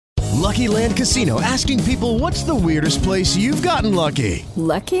Lucky Land Casino, asking people, what's the weirdest place you've gotten lucky?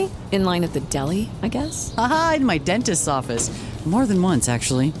 Lucky? In line at the deli, I guess? Aha, in my dentist's office. More than once,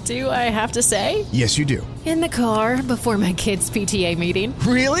 actually. Do I have to say? Yes, you do. In the car before my kids' PTA meeting.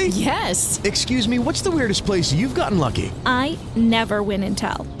 Really? Yes. Excuse me, what's the weirdest place you've gotten lucky? I never win and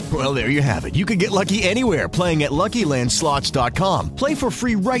tell. Well, there you have it. You can get lucky anywhere, playing at LuckyLandSlots.com. Play for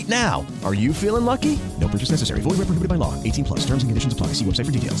free right now. Are you feeling lucky? No purchase necessary. Void where prohibited by law. 18 plus. Terms and conditions apply. See website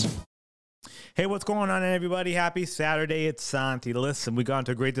for details. Hey, what's going on, everybody? Happy Saturday. It's Santi. Listen, we got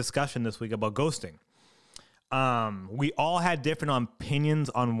into a great discussion this week about ghosting. We all had different opinions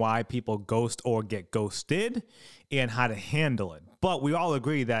on why people ghost or get ghosted and how to handle it. But we all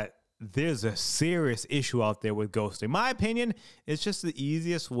agree that there's a serious issue out there with ghosting. My opinion, it's just the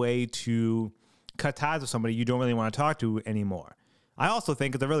easiest way to cut ties with somebody you don't really want to talk to anymore. I also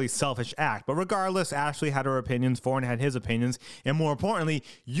think it's a really selfish act. But regardless, Ashley had her opinions, Foreign had his opinions, and more importantly,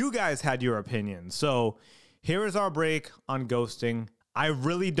 you guys had your opinions. So here is our break on ghosting. I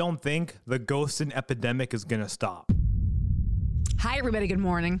really don't think the ghosting epidemic is going to stop. Hi, everybody. Good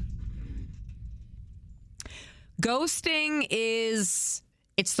morning. Ghosting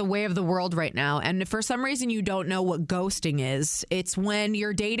it's the way of the world right now. And if for some reason you don't know what ghosting is, it's when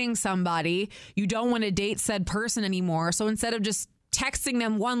you're dating somebody, you don't want to date said person anymore. So instead of just texting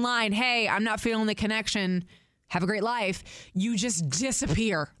them one line, hey, I'm not feeling the connection, have a great life, you just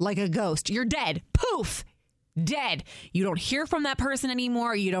disappear like a ghost. You're dead. Poof. Dead. You don't hear from that person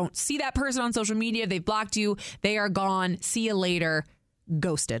anymore. You don't see that person on social media. They've blocked you. They are gone. See you later.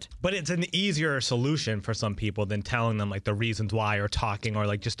 Ghosted. But it's an easier solution for some people than telling them like the reasons why or talking or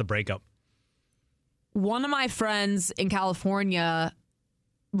like just a breakup. One of my friends in California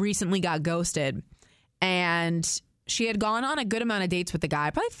recently got ghosted, and she had gone on a good amount of dates with the guy,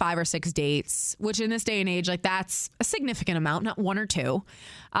 probably 5 or 6 dates, which in this day and age, like that's a significant amount, not 1 or 2.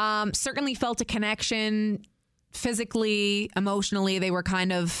 Certainly felt a connection. Physically, emotionally, they were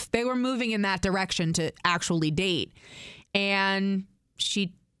moving in that direction to actually date. And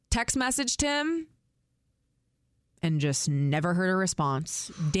she text messaged him and just never heard a response.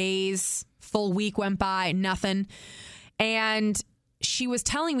 Days, full week went by, nothing. And she was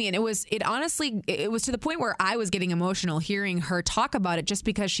telling me, and it was to the point where I was getting emotional hearing her talk about it, just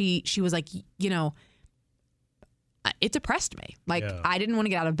because she was like, it depressed me. Like, yeah. I didn't want to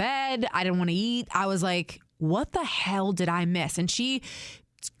get out of bed. I didn't want to eat. I was like, what the hell did I miss? And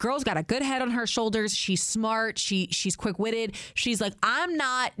girl's got a good head on her shoulders. She's smart. She's quick-witted. She's like, I'm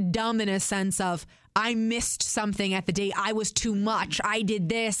not dumb in a sense of I missed something at the date. I was too much. I did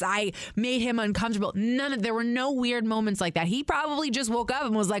this. I made him uncomfortable. There were no weird moments like that. He probably just woke up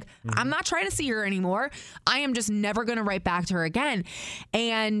and was like, I'm not trying to see her anymore. I am just never going to write back to her again.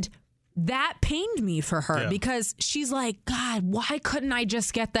 And that pained me for her because she's like, God, why couldn't I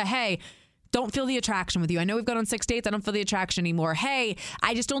just get the, hey, don't feel the attraction with you. I know we've gone on 6 dates. I don't feel the attraction anymore. Hey,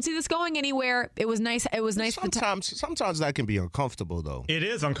 I just don't see this going anywhere. It was nice. It was nice. Sometimes that can be uncomfortable, though. It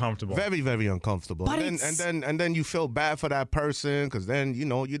is uncomfortable. Very, very uncomfortable. But and then you feel bad for that person because then you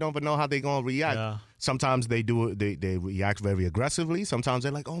never know how they're gonna react. Yeah. Sometimes they react very aggressively. Sometimes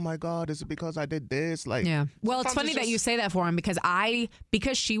they're like, oh my God, is it because I did this? Like, yeah. Well, it's funny that you say that for him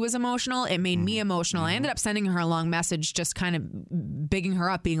because she was emotional, it made me emotional. I ended up sending her a long message, just kind of bigging her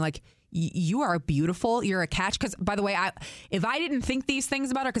up, being like, you are beautiful. You're a catch. Because, by the way, if I didn't think these things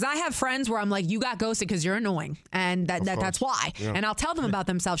about her, because I have friends where I'm like, you got ghosted because you're annoying. And that's why. Yeah. And I'll tell them about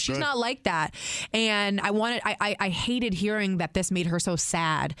themselves. She's not like that. And I hated hearing that this made her so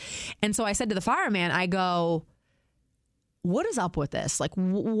sad. And so I said to the fireman, I go, what is up with this? Like,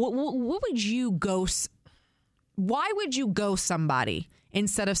 what would you ghost? Why would you ghost somebody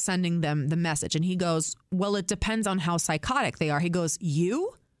instead of sending them the message? And he goes, well, it depends on how psychotic they are. He goes,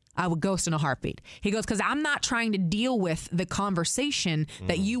 I would ghost in a heartbeat. He goes, because I'm not trying to deal with the conversation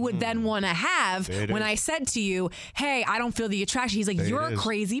that you would then want to have when I said to you, hey, I don't feel the attraction. He's like, you're a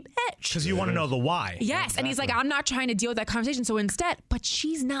crazy bitch. Because you want to know the why. Yes. Exactly. And he's like, I'm not trying to deal with that conversation. So instead, but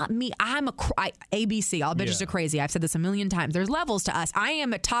she's not me. I'm ABC. All bitches are crazy. I've said this a million times. There's levels to us. I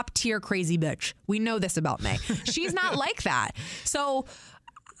am a top tier crazy bitch. We know this about me. She's not like that. So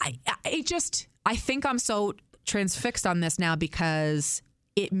I think I'm so transfixed on this now because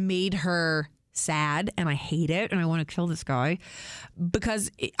it made her sad, and I hate it, and I want to kill this guy because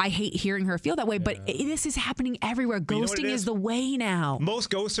I hate hearing her feel that way. But this is happening everywhere. Ghosting is the way now. Most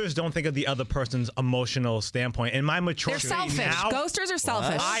ghosters don't think of the other person's emotional standpoint. In my maturity, they're selfish. Now, ghosters are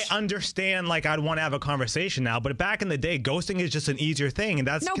selfish. I understand, like, I'd want to have a conversation now, but back in the day, ghosting is just an easier thing, and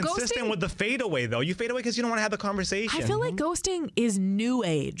that's consistent with the fadeaway, though. You fade away because you don't want to have the conversation. I feel like ghosting is new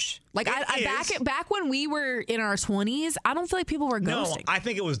age. Like back when we were in our 20s, I don't feel like people were ghosting. No, I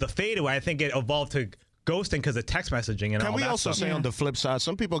think it was the fadeaway. I think it evolved to ghosting because of text messaging and all that. Can we also say on the flip side,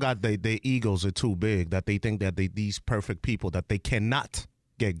 some people got their egos are too big that they think that these perfect people that they cannot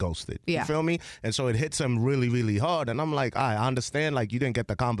get ghosted. Yeah. You feel me? And so it hits them really, really hard. And I'm like, I understand, like you didn't get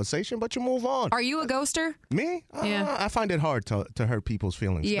the conversation, but you move on. Are you a ghoster? Me? Yeah. I find it hard to hurt people's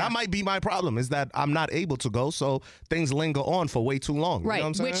feelings. Yeah. That might be my problem, is that I'm not able to go, so things linger on for way too long. Right. You know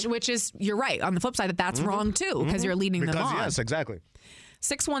what I'm saying? Which is, you're right. On the flip side, that's wrong too, because you're leading them on. Yes, exactly.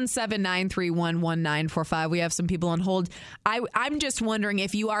 617-931-1945. We have some people on hold. I'm just wondering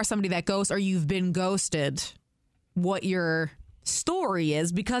if you are somebody that ghosts or you've been ghosted, what your story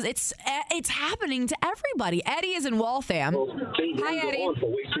is, because it's happening to everybody. Eddie is in Waltham. Hi, Eddie.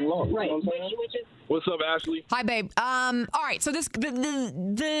 Right. What's up, Ashley? Hi, babe. All right. So the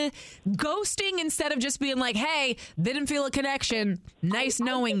ghosting, instead of just being like, "Hey, didn't feel a connection. Nice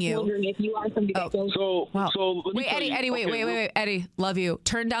knowing you." Wondering if you are somebody that goes. So wait, Eddie. Wait, Eddie. Love you.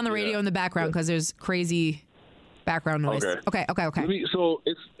 Turn down the radio in the background because there's crazy background noise. Okay. So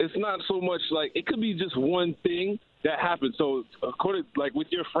it's not so much like it could be just one thing that happened. So according, like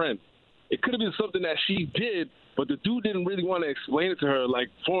with your friend, it could have been something that she did, but the dude didn't really want to explain it to her. Like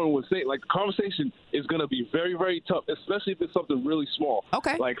Foreign was saying, like the conversation is going to be very, very tough, especially if it's something really small.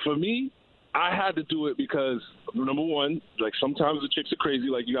 Okay. Like for me, I had to do it because number one, like sometimes the chicks are crazy,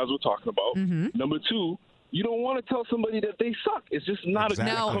 like you guys were talking about. Mm-hmm. Number two, you don't want to tell somebody that they suck. It's just not a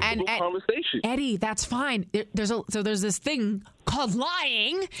comfortable conversation. Eddie, that's fine. There's this thing called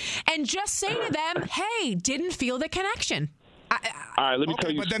lying, and just say to them, "Hey, didn't feel the connection." All right, let me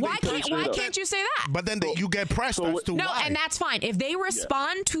tell you. Why can't you say that? But then you get pressed as to no, why. and that's fine. If they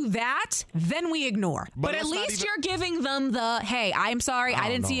respond to that, then we ignore. But at least you're giving them the, "Hey, I'm sorry, I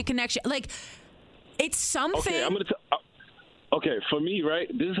didn't see a connection." Like, it's something. Okay, I'm gonna Okay, for me, right,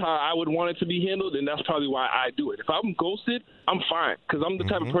 this is how I would want it to be handled, and that's probably why I do it. If I'm ghosted, I'm fine, because I'm the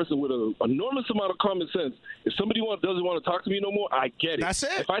type of person with an enormous amount of common sense. If somebody doesn't want to talk to me no more, I get it. That's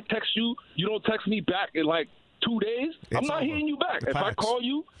it. If I text you, you don't text me back in like 2 days, I'm not hitting you back. If I call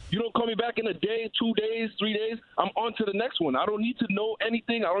you, you don't call me back in a day, 2 days, 3 days, I'm on to the next one. I don't need to know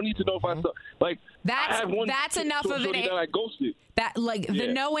anything. I don't need to know if I like. That's enough of an that I ghosted.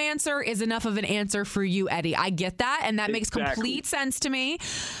 The no answer is enough of an answer for you, Eddie. I get that, and that makes complete sense to me.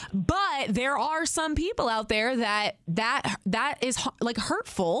 But there are some people out there that is like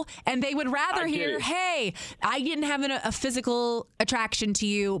hurtful, and they would rather hear, "Hey, I didn't have a physical attraction to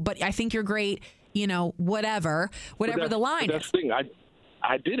you, but I think you're great." You know, whatever the line is. That's the thing.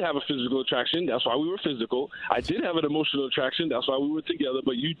 I did have a physical attraction. That's why we were physical. I did have an emotional attraction. That's why we were together.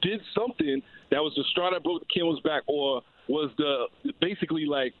 But you did something that was the straw that broke the camel's back, or was basically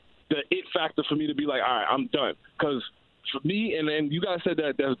like the it factor for me to be like, all right, I'm done. Because for me, and you guys said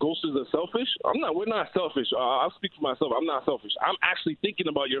that ghosters are selfish. We're not selfish. I'll speak for myself. I'm not selfish. I'm actually thinking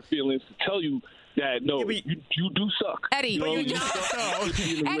about your feelings to tell you that no, you do suck. Eddie, I'm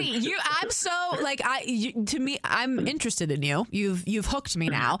so like to me, I'm interested in you. You've hooked me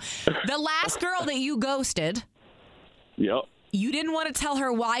now. The last girl that you ghosted. Yep. You didn't want to tell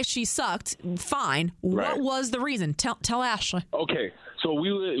her why she sucked. Fine. Right. What was the reason? Tell Ashley. Okay, so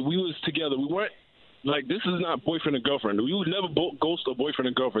we was together. We weren't. Like, this is not boyfriend and girlfriend. We would never ghost a boyfriend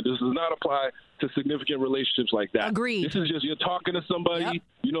and girlfriend. This does not apply to significant relationships like that. Agreed. This is just you're talking to somebody,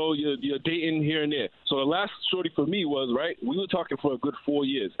 you know, you're dating here and there. So the last shorty for me was, right, we were talking for a good 4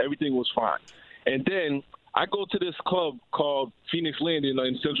 years. Everything was fine. And then I go to this club called Phoenix Landing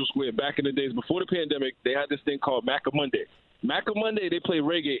in Central Square. Back in the days before the pandemic, they had this thing called Macca Monday. Macca Monday, they play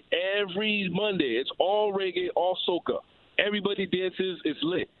reggae every Monday. It's all reggae, all soca. Everybody dances. It's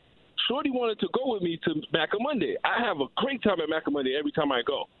lit. Shorty wanted to go with me to Macca Monday. I have a great time at Macca Monday every time I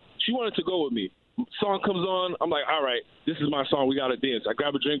go. She wanted to go with me. Song comes on. I'm like, all right, this is my song. We got to dance. I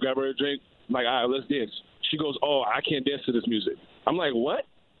grab her a drink. I'm like, all right, let's dance. She goes, oh, I can't dance to this music. I'm like, what?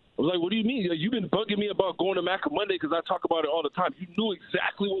 I was like, what do you mean? You've been bugging me about going to Macca Monday because I talk about it all the time. You knew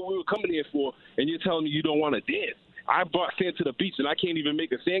exactly what we were coming here for, and you're telling me you don't want to dance. I brought sand to the beach, and I can't even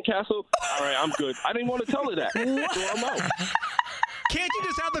make a sandcastle? All right, I'm good. I didn't want to tell her that, so I'm out. Can't you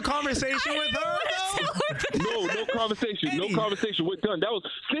just have the conversation with her, though? No conversation. Eddie. No conversation. We're done. That was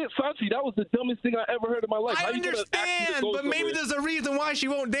Santi. That was the dumbest thing I ever heard in my life. I understand, but maybe there's a reason why she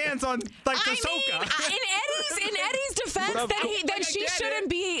won't dance on like the soca. In Eddie's defense, then she shouldn't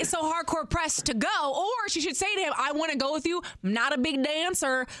be so hardcore pressed to go, or she should say to him, "I want to go with you. I'm not a big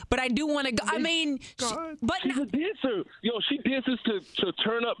dancer, but I do want to go." I mean, she's a dancer. Yo, she dances to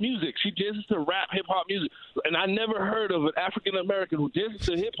turn up music. She dances to rap hip hop music, and I never heard of an African American who dances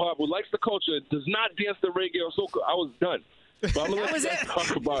to hip hop, who likes the culture, does not dance to reggae or soca. I was done. But I'm gonna let you guys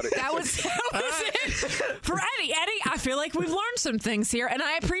talk about it. That was it for Eddie. Eddie, I feel like we've learned some things here, and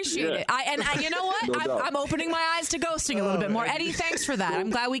I appreciate it. You know what? I'm opening my eyes to ghosting a little bit more. Eddie, thanks for that.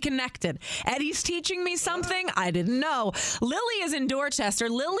 I'm glad we connected. Eddie's teaching me something I didn't know. Lily is in Dorchester.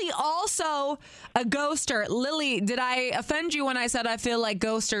 Lily also a ghoster. Lily, did I offend you when I said I feel like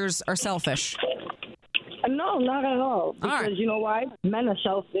ghosters are selfish? No, not at all. Because right. You know why? Men are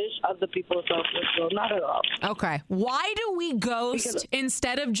selfish. Other people are selfish. So not at all. Okay. Why do we ghost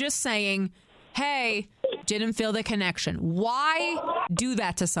instead of just saying, hey, didn't feel the connection? Why do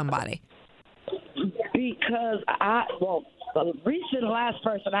that to somebody? Because the recent last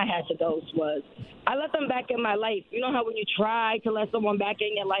person I had to ghost was I let them back in my life. You know how when you try to let someone back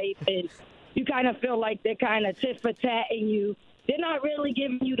in your life and you kind of feel like they're kind of tit for tat and they're not really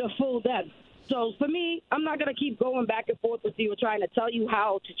giving you the full depth. So for me, I'm not going to keep going back and forth with you or trying to tell you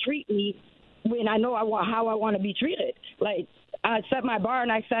how to treat me when I know how I want to be treated. Like, I set my bar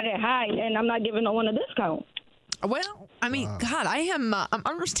and I set it high, and I'm not giving no one a discount. Well, I mean, God, I'm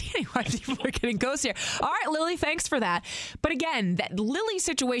understanding why people are getting ghosted here. All right, Lily, thanks for that. But again, that Lily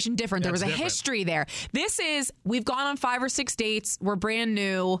situation different. There was a history there. We've gone on 5 or 6 dates. We're brand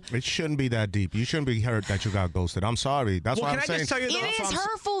new. It shouldn't be that deep. You shouldn't be hurt that you got ghosted. I'm sorry. That's what I'm saying. It is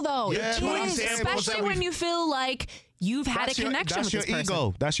hurtful, though. Yeah, it is, especially when you feel like you've had a connection with this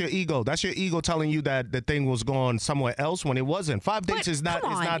person. That's your ego. That's your ego telling you that the thing was going somewhere else when it wasn't. 5 dates is not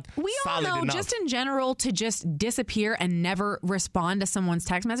we all know, enough. just in general, to just disappear and never respond to someone's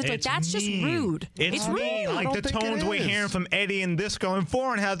text message, that's just rude. It's rude. mean. Like the tones we're hearing from Eddie and this girl and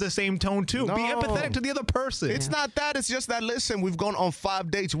Foreign has the same tone too. No. Be empathetic to the other person. It's not that. It's just that, listen, we've gone on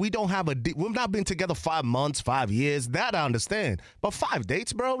 5 dates. We've not been together 5 months, 5 years. That I understand. But 5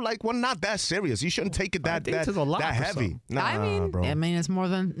 dates, bro, like, we're not that serious. You shouldn't take it that heavy. Nah, bro. I mean, it's more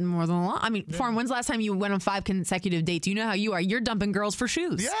than a lot. I mean, Foreign, when's the last time you went on 5 consecutive dates? You know how you are. You're dumping girls for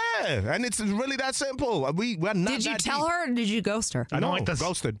shoes. Yeah, and it's really that simple. We're not. Did you tell her or did you ghost her? I don't like this.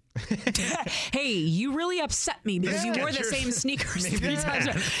 Ghosted. Hey, you really upset me because you wore the same sneakers 3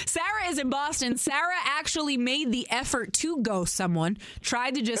 times. Sarah is in Boston. Sarah actually made the effort to ghost someone,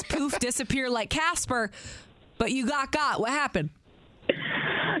 tried to just poof, disappear like Casper, but you got. What happened?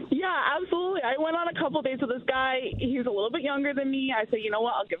 Yeah, absolutely. I went on a couple dates with this guy. He's a little bit younger than me. I said, you know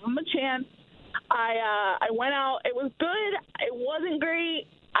what? I'll give him a chance. I went out. It was good. It wasn't great.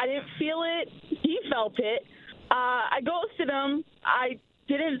 I didn't feel it. He felt it. I ghosted him. I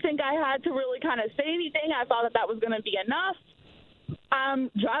didn't think I had to really kind of say anything. I thought that was going to be enough. I'm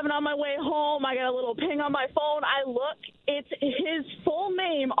driving on my way home. I got a little ping on my phone. I look. It's his full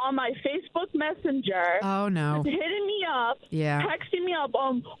name on my Facebook Messenger. Oh, no. He's hitting me up, texting me up,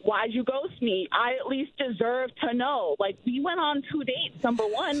 why'd you ghost me? I at least deserve to know. Like, we went on 2 dates, number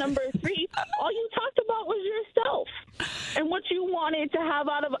 1. Number 3, all you talked about was yourself and what you wanted to have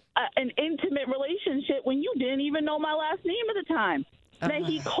out of an intimate relationship when you didn't even know my last name at the time. Then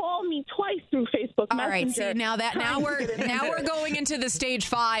he called me twice through Facebook Messenger. All right, see, now we're going into the stage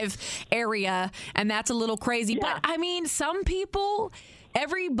 5 area, and that's a little crazy. Yeah. But I mean, some people,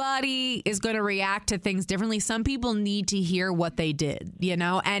 everybody is going to react to things differently. Some people need to hear what they did,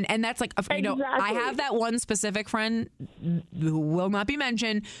 and that's like, you know, I have that one specific friend who will not be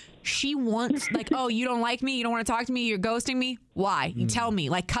mentioned. She wants, like, oh, you don't like me? You don't want to talk to me? You're ghosting me? Why? You tell me.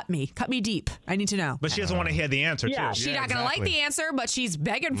 Like, cut me deep. I need to know. But she doesn't want to hear the answer, too. She's not going to like the answer, but she's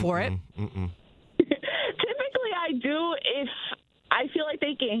begging for it. Typically, I do if I feel like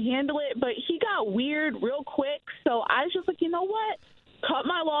they can handle it, but he got weird real quick, so I was just like, you know what? Cut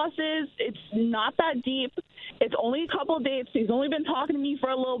my losses. It's not that deep. It's only a couple dates. He's only been talking to me for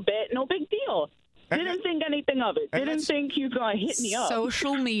a little bit. No big deal. Didn't think anything of it. Didn't think he was going to hit me up.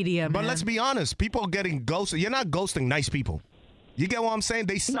 Social media, man. But let's be honest. People are getting ghosted. You're not ghosting nice people. You get what I'm saying?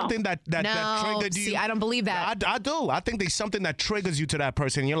 There's something that triggered you. See, I don't believe that. I do. I think there's something that triggers you to that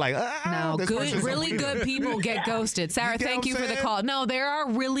person. You're like, no, really good people get ghosted. Sarah, thank you for the call. No, there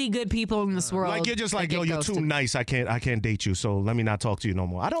are really good people in this world. Like, you're just like, yo, you're too nice. I can't date you, so let me not talk to you no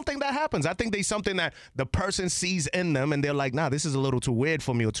more. I don't think that happens. I think there's something that the person sees in them, and they're like, nah, this is a little too weird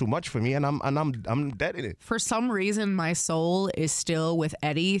for me or too much for me, and I'm dead in it. For some reason, my soul is still with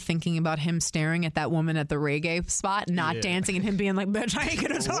Eddie, thinking about him staring at that woman at the reggae spot, not dancing, and him being like, bitch, I ain't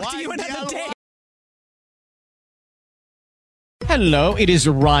gonna talk to you another day. Hello, it is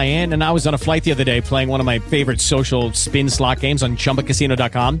Ryan, and I was on a flight the other day playing one of my favorite social spin slot games on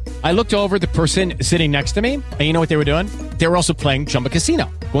ChumbaCasino.com. I looked over at the person sitting next to me, and you know what they were doing? They were also playing Chumba Casino.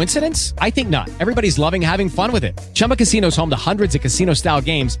 Coincidence? I think not. Everybody's loving having fun with it. Chumba Casino is home to hundreds of casino-style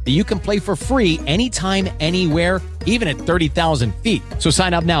games that you can play for free anytime, anywhere, even at 30,000 feet. So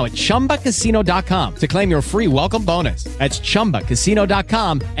sign up now at ChumbaCasino.com to claim your free welcome bonus. That's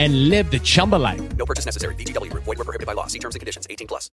ChumbaCasino.com and live the Chumba life. No purchase necessary. VGW Group. Void where prohibited by law. See terms and conditions. 18+.